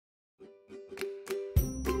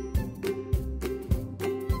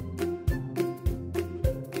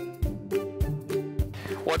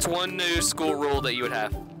What's one new school rule that you would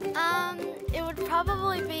have? It would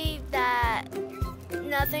probably be that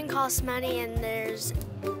nothing costs money and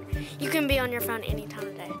you can be on your phone any time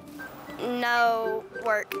of day. No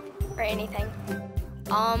work or anything.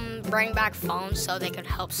 Bring back phones so they could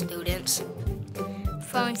help students.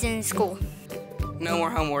 Phones in school. No more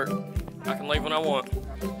homework. I can leave when I want.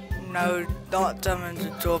 No, don't come into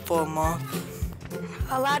trouble for a month.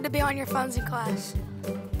 Allowed to be on your phones in class.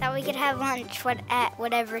 That we could have lunch at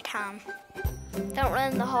whatever time. Don't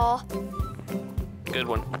run in the hall. Good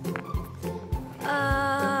one.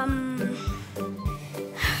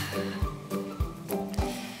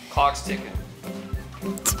 Clock's ticking.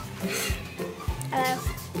 Hello.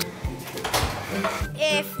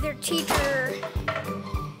 If their teacher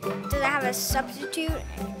doesn't have a substitute,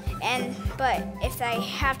 but if they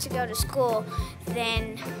have to go to school,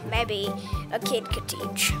 then maybe a kid could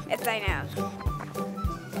teach if they know.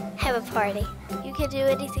 Have a party. You can do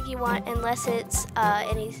anything you want unless it's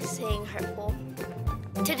anything hurtful.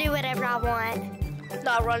 To do whatever I want.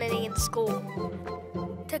 Not running in school.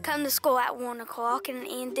 To come to school at 1 o'clock and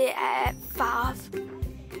end it at 5.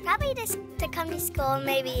 Probably just to come to school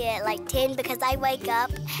maybe at like 10 because I wake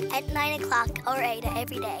up at 9 o'clock or 8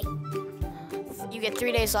 every day. You get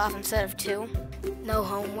 3 days off instead of 2. No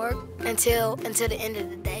homework until the end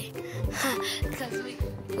of the day. Because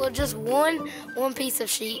just one piece of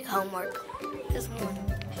sheet homework. Just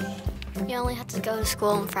one. You only have to go to school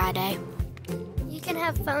on Friday. You can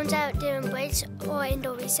have phones out during breaks or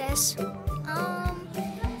indoor recess.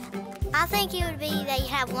 I think it would be that you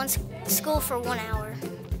have one school for 1 hour.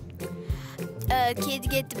 Kids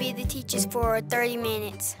get to be the teachers for 30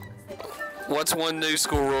 minutes. What's one new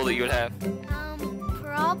school rule that you would have?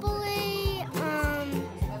 Probably,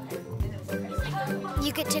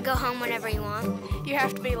 You get to go home whenever you want. You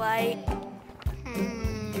have to be late.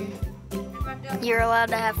 You're allowed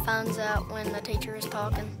to have phones out when the teacher is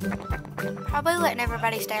talking. Probably letting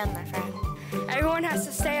everybody stay on their phone. Everyone has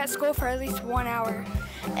to stay at school for at least 1 hour.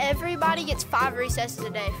 Everybody gets 5 recesses a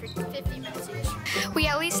day for 50 minutes each. We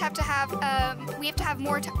at least have to have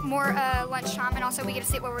more lunchtime, and also we get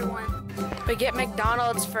to sit where we want. We get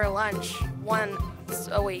McDonald's for lunch once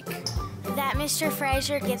a week. That Mr.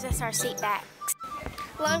 Fraser gives us our seat backs.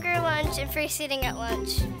 longer lunch and free seating at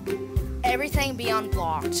lunch. Everything beyond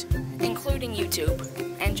blocked, including YouTube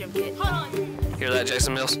and gym kit. Hear that,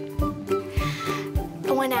 Jason Mills?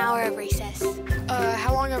 1 hour of recess.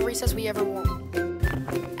 How long of recess we ever want?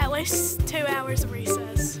 At least 2 hours of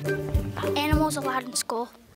recess. Animals allowed in school.